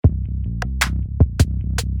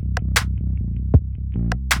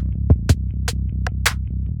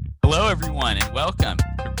Hello, everyone, and welcome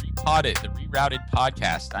to Repotted, the Rerouted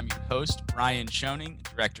podcast. I'm your host, Brian Schoening,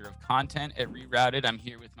 Director of Content at Rerouted. I'm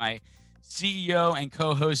here with my CEO and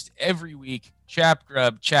co-host every week, Chap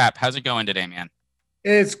Grubb. Chap, how's it going today, man?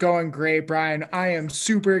 It's going great, Brian. I am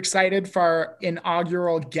super excited for our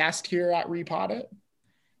inaugural guest here at Repotted.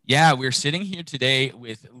 Yeah, we're sitting here today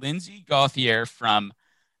with Lindsay Gauthier from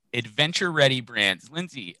Adventure Ready Brands.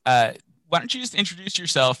 Lindsay, why don't you just introduce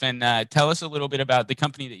yourself and tell us a little bit about the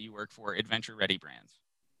company that you work for, Adventure Ready Brands.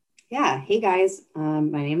 Yeah. Hey, guys.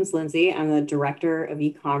 My name is Lindsay. I'm the Director of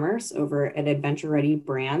E-commerce over at Adventure Ready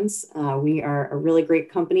Brands. We are a really great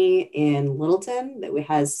company in Littleton that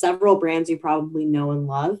has several brands you probably know and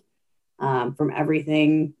love, from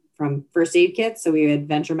everything from first aid kits. So we have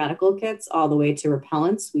Adventure medical kits all the way to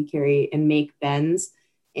repellents. We carry and make Benz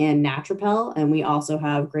and Natrapel. And we also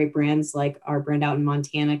have great brands like our brand out in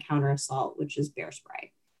Montana, Counter Assault, which is bear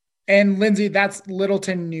spray. And Lindsay, that's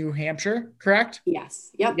Littleton, New Hampshire, correct? Yes.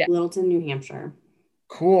 Yep. Yeah. Littleton, New Hampshire.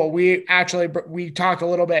 Cool. We talked a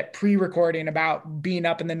little bit pre-recording about being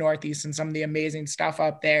up in the Northeast and some of the amazing stuff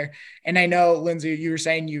up there. And I know, Lindsay, you were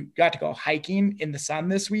saying you got to go hiking in the sun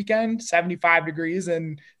this weekend, 75 degrees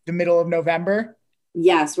in the middle of November.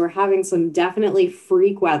 Yes, we're having some definitely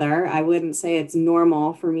freak weather. I wouldn't say it's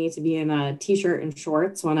normal for me to be in a t-shirt and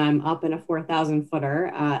shorts when I'm up in a 4,000 footer.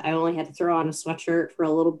 I only had to throw on a sweatshirt for a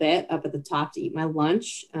little bit up at the top to eat my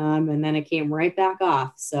lunch. And then it came right back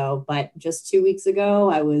off. But just 2 weeks ago,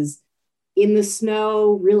 I was in the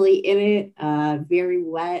snow, really in it, very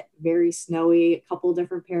wet, very snowy, a couple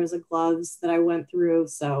different pairs of gloves that I went through.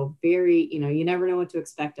 So very, you never know what to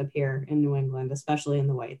expect up here in New England, especially in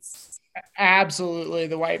the Whites. Absolutely.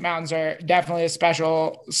 The White Mountains are definitely a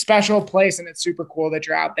special place, and it's super cool that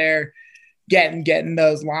you're out there getting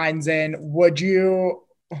those lines in. Do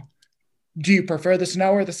you prefer the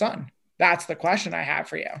snow or the sun? That's the question I have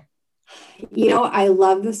for you. I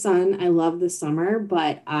love the sun. I love the summer,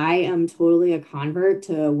 but I am totally a convert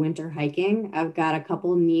to winter hiking. I've got a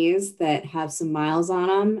couple knees that have some miles on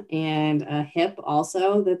them and a hip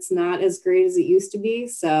also that's not as great as it used to be.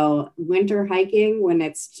 So winter hiking, when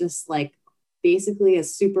it's just like basically a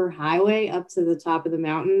super highway up to the top of the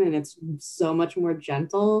mountain and it's so much more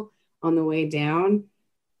gentle on the way down,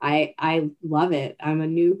 I love it. I'm a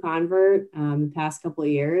new convert the past couple of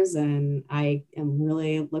years, and I am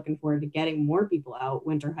really looking forward to getting more people out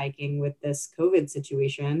winter hiking with this COVID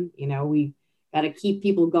situation. We got to keep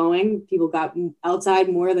people going. People got outside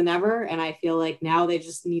more than ever. And I feel like now they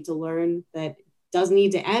just need to learn that it doesn't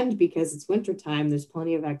need to end because it's wintertime. There's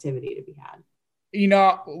plenty of activity to be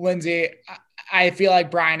had. Lindsay, I feel like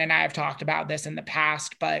Brian and I have talked about this in the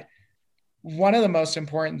past, but one of the most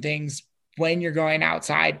important things when you're going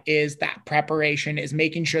outside is that preparation, is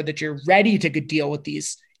making sure that you're ready to deal with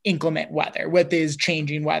these inclement weather, with these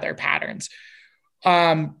changing weather patterns.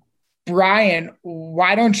 Brian,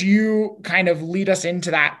 why don't you kind of lead us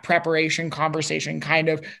into that preparation conversation, kind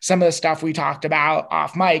of some of the stuff we talked about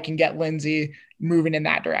off mic, and get Lindsay moving in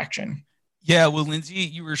that direction? Yeah, well, Lindsay,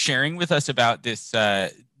 you were sharing with us about this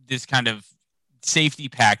kind of safety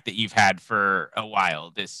pack that you've had for a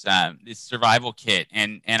while, this survival kit,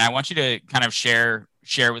 and I want you to kind of share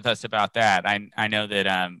with us about that. I know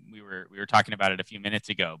that we were talking about it a few minutes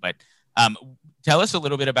ago, but tell us a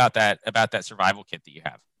little bit about that survival kit that you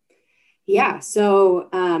have. Yeah, so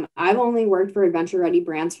I've only worked for Adventure Ready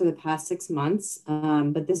Brands for the past 6 months,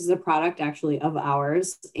 but this is a product actually of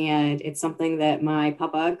ours, and it's something that my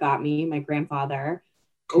papa got me, my grandfather,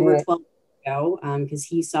 over 12 ago, because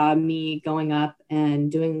he saw me going up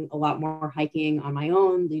and doing a lot more hiking on my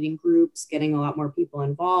own, leading groups, getting a lot more people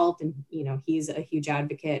involved. And, he's a huge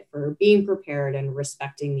advocate for being prepared and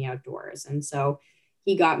respecting the outdoors. And so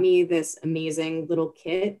he got me this amazing little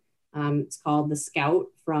kit. It's called the Scout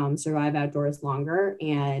from Survive Outdoors Longer,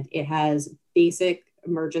 and it has basic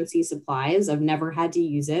emergency supplies. I've never had to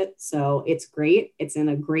use it, so it's great. It's in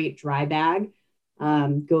a great dry bag.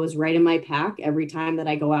 Goes right in my pack every time that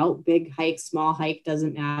I go out. Big hike, small hike,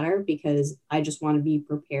 doesn't matter, because I just want to be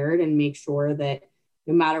prepared and make sure that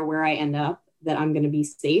no matter where I end up, that I'm going to be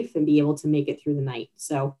safe and be able to make it through the night.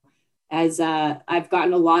 So as I've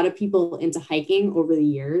gotten a lot of people into hiking over the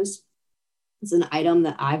years, it's an item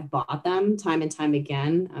that I've bought them time and time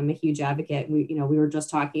again. I'm a huge advocate. We were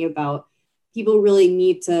just talking about people really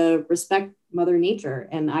need to respect Mother Nature,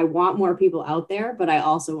 and I want more people out there, but I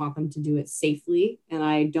also want them to do it safely. And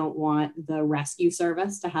I don't want the rescue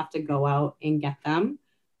service to have to go out and get them.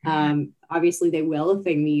 Obviously they will if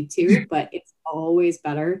they need to, but it's always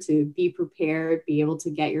better to be prepared, be able to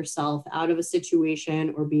get yourself out of a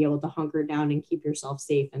situation, or be able to hunker down and keep yourself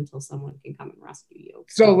safe until someone can come and rescue you.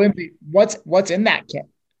 So Lindsay, what's in that kit?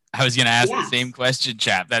 I was going to ask the Yes. same question,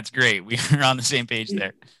 chap. That's great. We are on the same page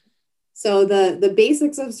there. So the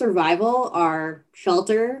basics of survival are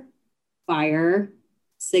shelter, fire,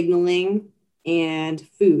 signaling, and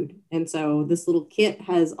food. And so this little kit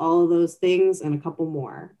has all of those things and a couple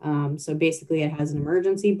more. So basically, it has an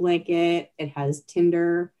emergency blanket, it has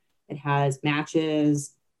tinder, it has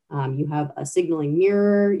matches. You have a signaling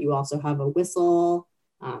mirror. You also have a whistle.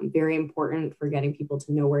 Very important for getting people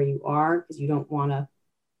to know where you are, because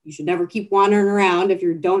you should never keep wandering around. If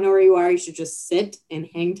you don't know where you are, you should just sit and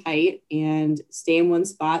hang tight and stay in one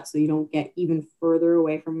spot so you don't get even further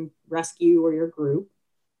away from rescue or your group.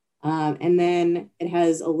 And then it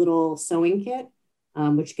has a little sewing kit,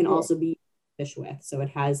 which can also be fish with. So it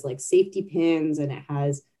has like safety pins, and it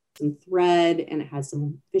has some thread, and it has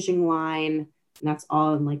some fishing line, and that's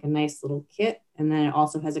all in like a nice little kit. And then it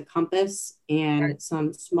also has a compass and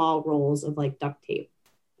some small rolls of like duct tape,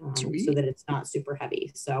 so that it's not super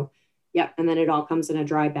heavy. So, yeah. And then it all comes in a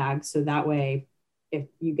dry bag. So that way, if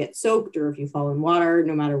you get soaked or if you fall in water,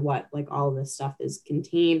 no matter what, like all of this stuff is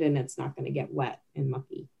contained and it's not going to get wet and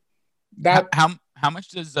mucky. How much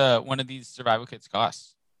does one of these survival kits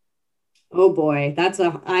cost? Oh boy, that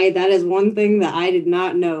is one thing that I did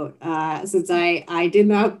not note, since I did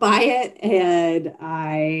not buy it and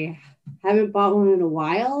I haven't bought one in a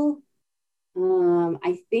while.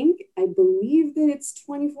 I believe that it's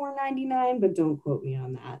 $24.99, but don't quote me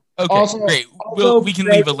on that. Okay, great. We can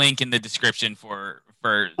leave a link in the description for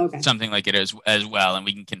something like it as well, and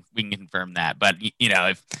we can confirm that. But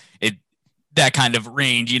if it that kind of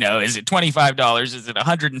range, is it $25? Is it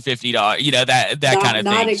 $150? That kind of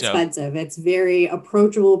thing. Not expensive. So it's very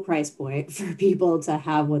approachable price point for people to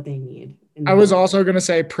have what they need. I was also going to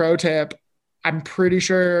say, pro tip, I'm pretty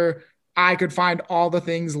sure I could find all the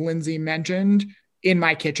things Lindsay mentioned in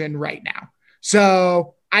my kitchen right now.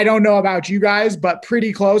 So I don't know about you guys, but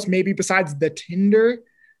pretty close. Maybe besides the tinder,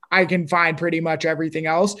 I can find pretty much everything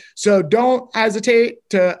else. So don't hesitate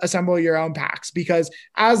to assemble your own packs, because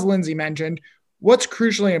as Lindsay mentioned, what's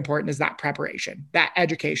crucially important is that preparation, that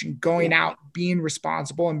education, going out, being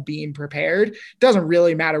responsible and being prepared. It doesn't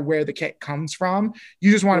really matter where the kit comes from.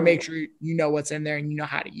 You just want to make sure you know what's in there and you know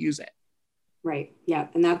how to use it. Right. Yeah.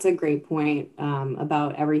 And that's a great point,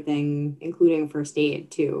 about everything, including first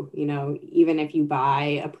aid too. Even if you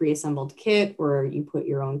buy a pre-assembled kit or you put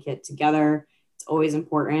your own kit together, it's always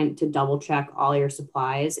important to double check all your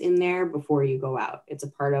supplies in there before you go out. It's a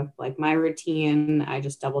part of like my routine. I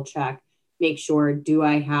just double check, make sure, do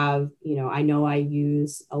I have, I know I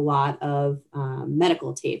use a lot of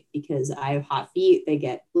medical tape because I have hot feet, they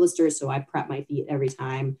get blisters. So I prep my feet every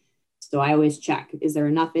time. So I always check, is there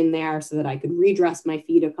enough in there so that I could redress my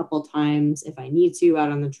feet a couple times if I need to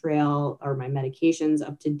out on the trail, or my medications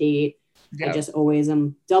up to date. Yep. I just always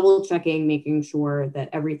am double checking, making sure that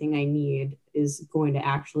everything I need is going to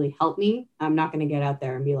actually help me. I'm not going to get out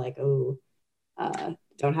there and be like, don't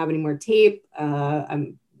have any more tape.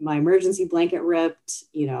 My emergency blanket ripped,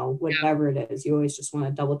 whatever it is. You always just want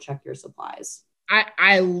to double check your supplies.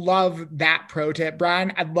 I love that pro tip,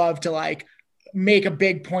 Brian. I'd love to make a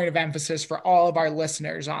big point of emphasis for all of our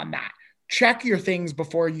listeners on that. Check your things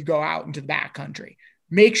before you go out into the backcountry.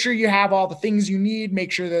 Make sure you have all the things you need.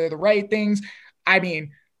 Make sure they're the right things. I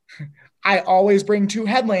mean, I always bring 2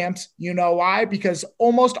 headlamps. You know why? Because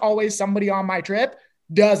almost always somebody on my trip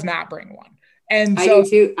does not bring one. And so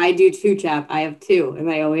I do too, chap. I have 2, and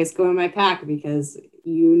I always go in my pack, because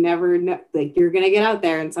you never know, like, you're going to get out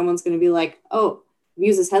there and someone's going to be like, oh, I've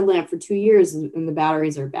used this headlamp for 2 years and the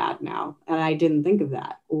batteries are bad now, and I didn't think of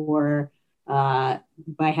that. Or my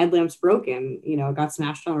headlamp's broken, it got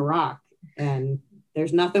smashed on a rock, and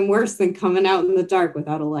there's nothing worse than coming out in the dark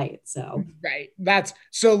without a light. So, right.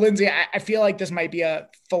 So Lindsay, I feel like this might be a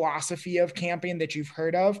philosophy of camping that you've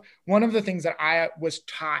heard of. One of the things that I was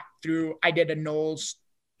taught I did a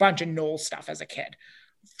bunch of NOLS stuff as a kid.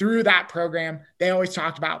 Through that program, they always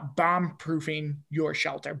talked about bomb-proofing your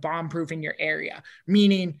shelter, bomb-proofing your area,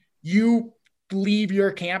 meaning you leave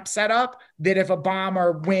your camp set up that if a bomb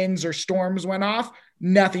or winds or storms went off,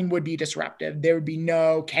 nothing would be disruptive. There would be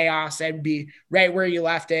no chaos. It would be right where you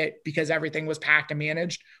left it, because everything was packed and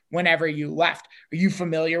managed whenever you left. Are you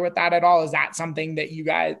familiar with that at all? Is that something that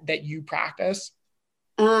you practice?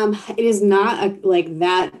 It is not like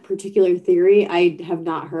that particular theory I have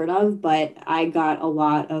not heard of, but I got a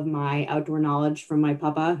lot of my outdoor knowledge from my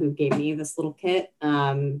papa, who gave me this little kit.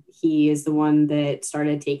 He is the one that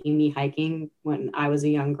started taking me hiking when I was a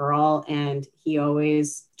young girl, and he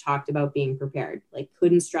always talked about being prepared. Like,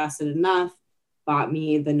 couldn't stress it enough. Bought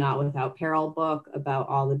me the Not Without Peril book about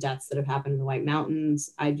all the deaths that have happened in the White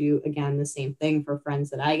Mountains. I do, again, the same thing for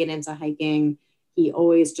friends that I get into hiking. he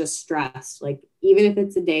always just stressed, like, even if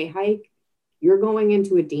it's a day hike, you're going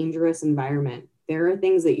into a dangerous environment. There are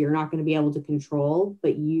things that you're not going to be able to control,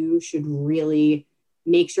 but you should really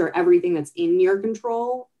make sure everything that's in your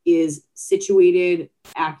control is situated,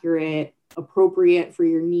 accurate, appropriate for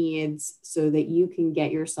your needs so that you can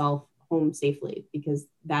get yourself home safely, because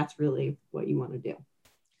that's really what you want to do.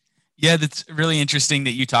 Yeah, that's really interesting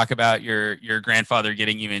that you talk about your grandfather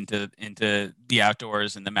getting you into the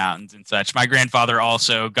outdoors and the mountains and such. My grandfather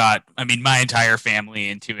also got, I mean, my entire family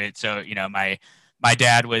into it. So, you know, my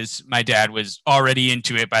dad was already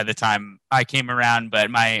into it by the time I came around, but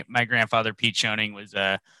my grandfather Pete Schoening was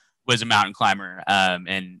a mountain climber,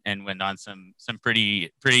 and went on some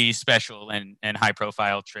pretty special and high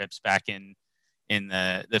profile trips back in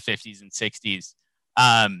the 50s and 60s.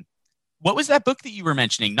 What was that book that you were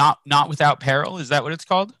mentioning? Not Without Peril. Is that what it's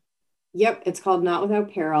called? Yep, it's called Not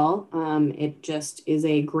Without Peril. It just is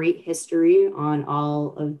a great history on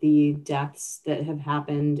all of the deaths that have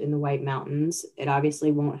happened in the White Mountains. It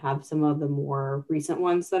obviously won't have some of the more recent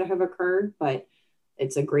ones that have occurred, but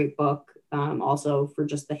it's a great book, also for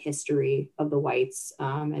just the history of the Whites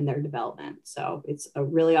and their development. So it's a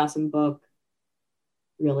really awesome book.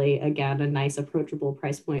 Really, again, a nice approachable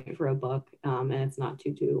price point for a book, and it's not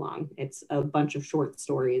too long. It's a bunch of short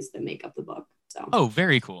stories that make up the book. So, oh,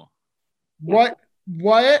 very cool. What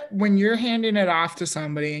when you're handing it off to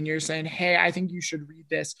somebody and you're saying, hey, I think you should read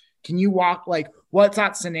this, can you walk, like, what's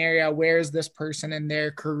that scenario? Where is this person in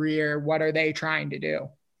their career? What are they trying to do?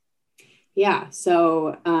 Yeah,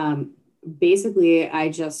 so basically I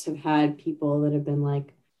just have had people that have been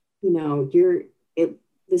like, you know,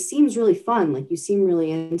 this seems really fun. Like, you seem really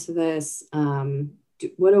into this.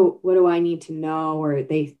 What do I need to know? Or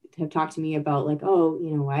they have talked to me about, like, oh,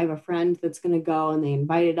 you know, I have a friend that's going to go and they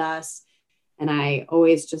invited us. And I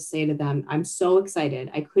always just say to them, I'm so excited.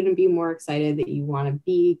 I couldn't be more excited that you want to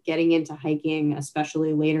be getting into hiking,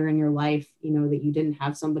 especially later in your life, you know, that you didn't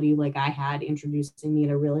have somebody like I had introducing me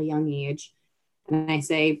at a really young age. And I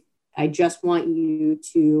say, I just want you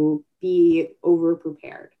to be over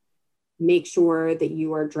prepared. Make sure that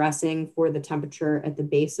you are dressing for the temperature at the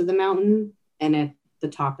base of the mountain and at the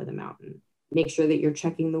top of the mountain. Make sure that you're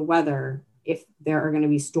checking the weather. If there are going to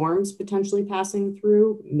be storms potentially passing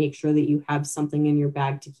through, make sure that you have something in your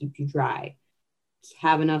bag to keep you dry.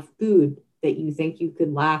 Have enough food that you think you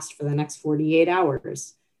could last for the next 48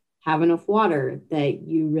 hours. Have enough water that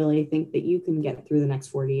you really think that you can get through the next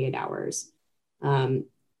 48 hours.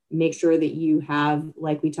 Make sure that you have,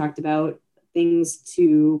 like we talked about, things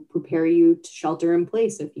to prepare you to shelter in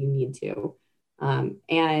place if you need to.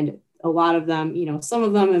 And a lot of them, you know, some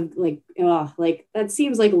of them have like that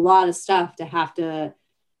seems like a lot of stuff to have to,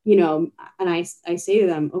 you know, and I say to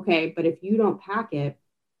them, okay, but if you don't pack it,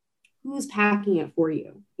 who's packing it for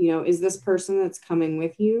you? You know, is this person that's coming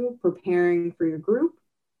with you preparing for your group?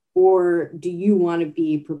 Or do you want to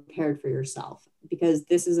be prepared for yourself? Because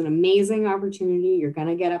this is an amazing opportunity. You're going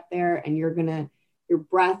to get up there and your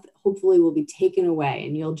breath hopefully will be taken away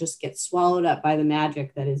and you'll just get swallowed up by the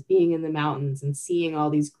magic that is being in the mountains and seeing all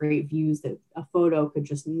these great views that a photo could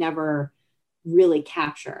just never really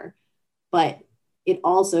capture. But it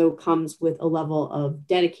also comes with a level of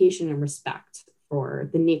dedication and respect for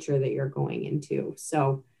the nature that you're going into.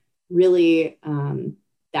 So really,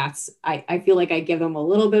 I feel like I give them a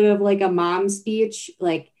little bit of like a mom speech,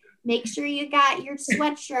 like, make sure you got your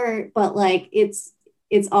sweatshirt, but like, it's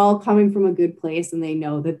all coming from a good place. And they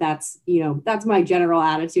know that that's my general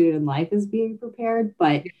attitude in life, is being prepared.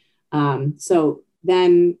 But so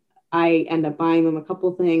then I end up buying them a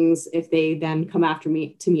couple things. If they then come to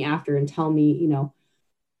me after and tell me, you know,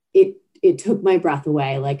 it took my breath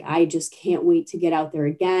away. Like, I just can't wait to get out there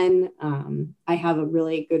again. I have a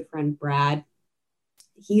really good friend, Brad.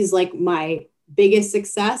 He's like my biggest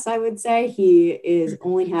success, I would say. He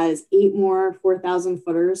only has 8 more 4,000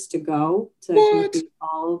 footers to go to complete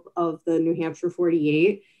all of the New Hampshire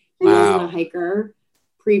 48. He wasn't a hiker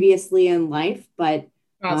previously in life, but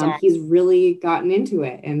awesome. He's really gotten into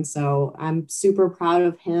it. And so I'm super proud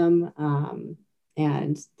of him.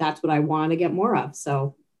 And that's what I want to get more of.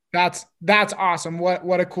 So that's awesome.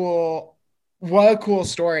 What a cool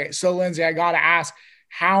story. So Lindsay, I got to ask,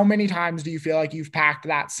 how many times do you feel like you've packed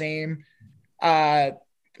that same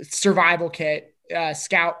survival kit,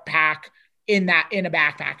 scout pack in a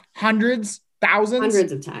backpack? Hundreds, thousands?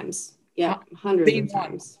 Hundreds of times. Yeah. Hundreds of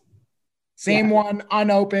times. Same one,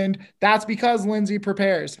 unopened. That's because Lindsay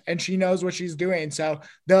prepares and she knows what she's doing. So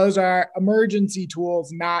those are emergency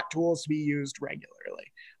tools, not tools to be used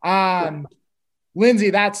regularly. Lindsay,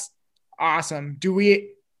 that's awesome.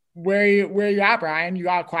 Where you at, Brian? You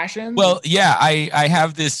got questions? Well, yeah, I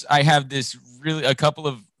have this really a couple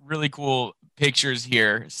of really cool pictures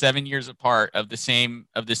here, 7 years apart, of the same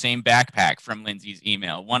backpack from Lindsay's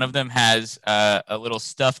email. One of them has a little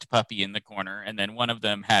stuffed puppy in the corner, and then one of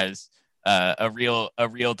them has a real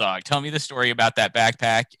dog. Tell me the story about that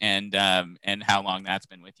backpack and how long that's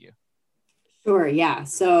been with you. Sure. Yeah.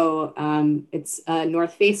 So it's a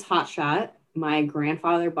North Face Hotshot. My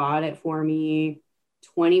grandfather bought it for me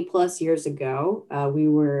 20 plus years ago. We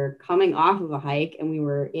were coming off of a hike and we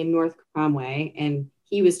were in North Cromway, and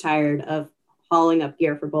he was tired of hauling up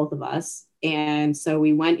gear for both of us. And so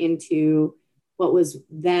we went into what was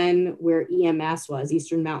then where EMS was,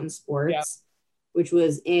 Eastern Mountain Sports, which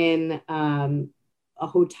was in a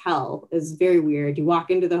hotel. It's very weird. You walk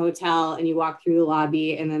into the hotel and you walk through the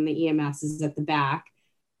lobby, and then the EMS is at the back.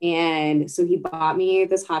 And so he bought me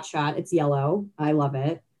this Hotshot. It's yellow. I love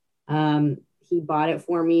it. He bought it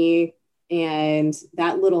for me, and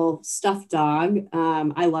that little stuffed dog.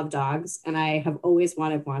 I love dogs, and I have always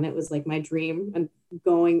wanted one. It was like my dream and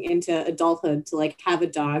going into adulthood to like have a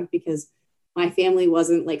dog, because my family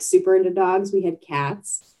wasn't like super into dogs. We had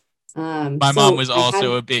cats. My mom was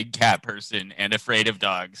also a big cat person and afraid of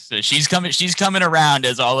dogs. So she's coming around,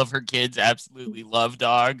 as all of her kids absolutely love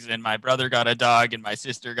dogs. And my brother got a dog and my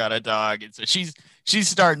sister got a dog. And so she's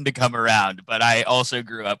starting to come around, but I also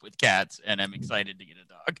grew up with cats and I'm excited to get a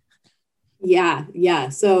dog. Yeah. Yeah.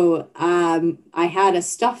 So, I had a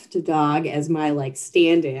stuffed dog as my like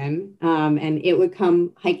stand-in, and it would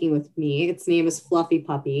come hiking with me. Its name is Fluffy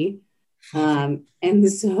Puppy. And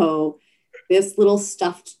so this little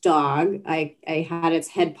stuffed dog, I had its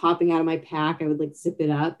head popping out of my pack. I would like zip it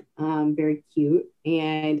up, very cute.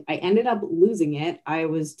 And I ended up losing it. I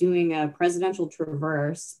was doing a presidential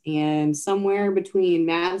traverse, and somewhere between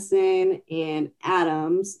Madison and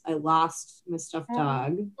Adams, I lost my stuffed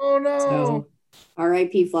dog. Oh no. So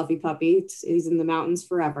R.I.P. Fluffy Puppy. He's in the mountains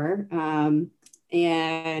forever.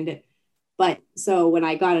 But so when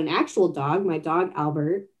I got an actual dog, my dog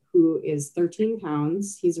Albert, who is 13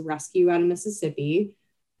 pounds. He's a rescue out of Mississippi.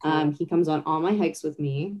 He comes on all my hikes with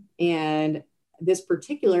me. And this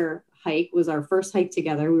particular hike was our first hike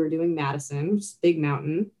together. We were doing Madison, which is a big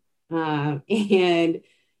mountain. And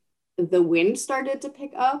the wind started to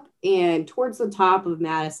pick up. And towards the top of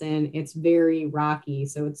Madison, it's very rocky.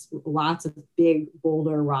 So it's lots of big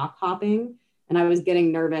boulder rock hopping. And I was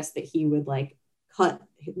getting nervous that he would like cut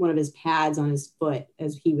one of his pads on his foot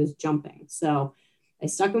as he was jumping. So I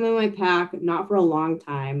stuck them in my pack, not for a long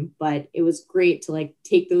time, but it was great to like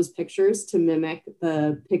take those pictures to mimic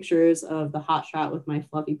the pictures of the Hotshot with my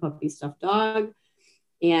Fluffy Puppy stuffed dog.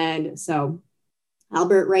 And so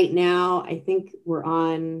Albert right now, I think we're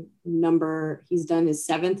on he's done his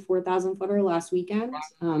 7th 4,000 footer last weekend.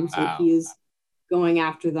 So he's going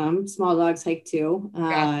after them. Small Dogs Hike Too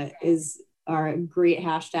is our great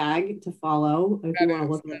hashtag to follow if you want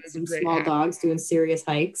to look at some small dogs doing serious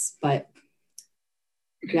hikes, but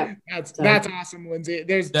yep. That's awesome, Lindsay.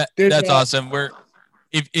 That's awesome.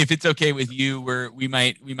 If it's okay with you, we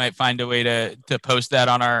might find a way to post that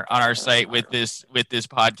on our site with this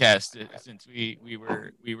podcast, since we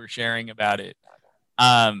were sharing about it.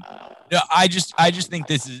 I just think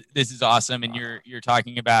this is awesome, and you're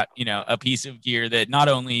talking about, a piece of gear that not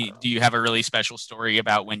only do you have a really special story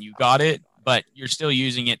about when you got it, but you're still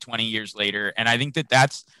using it 20 years later. And I think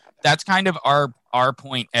that's kind of our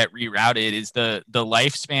point at Rerouted, is the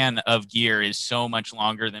lifespan of gear is so much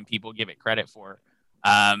longer than people give it credit for.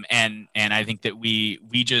 And I think that we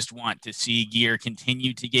just want to see gear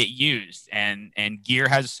continue to get used, and gear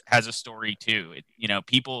has a story too.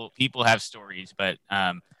 People have stories, but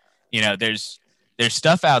there's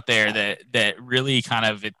stuff out there that really kind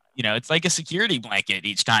of, it's like a security blanket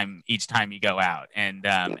each time you go out. And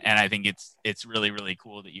I think it's really, really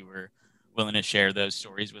cool that you were willing to share those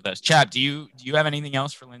stories with us. Chap, do you have anything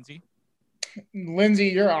else for Lindsay? Lindsay,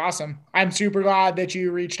 you're awesome. I'm super glad that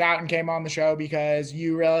you reached out and came on the show, because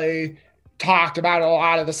you really talked about a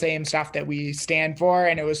lot of the same stuff that we stand for.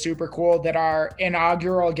 And it was super cool that our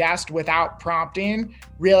inaugural guest, without prompting,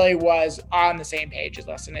 really was on the same page as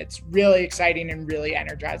us. And it's really exciting and really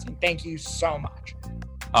energizing. Thank you so much.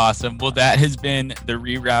 Awesome. Well, that has been the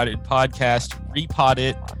Rerouted podcast, Repot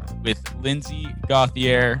It, with Lindsay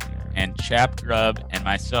Gauthier and Chap Grubb and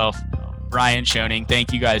myself, Brian Schoening.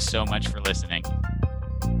 Thank you guys so much for listening.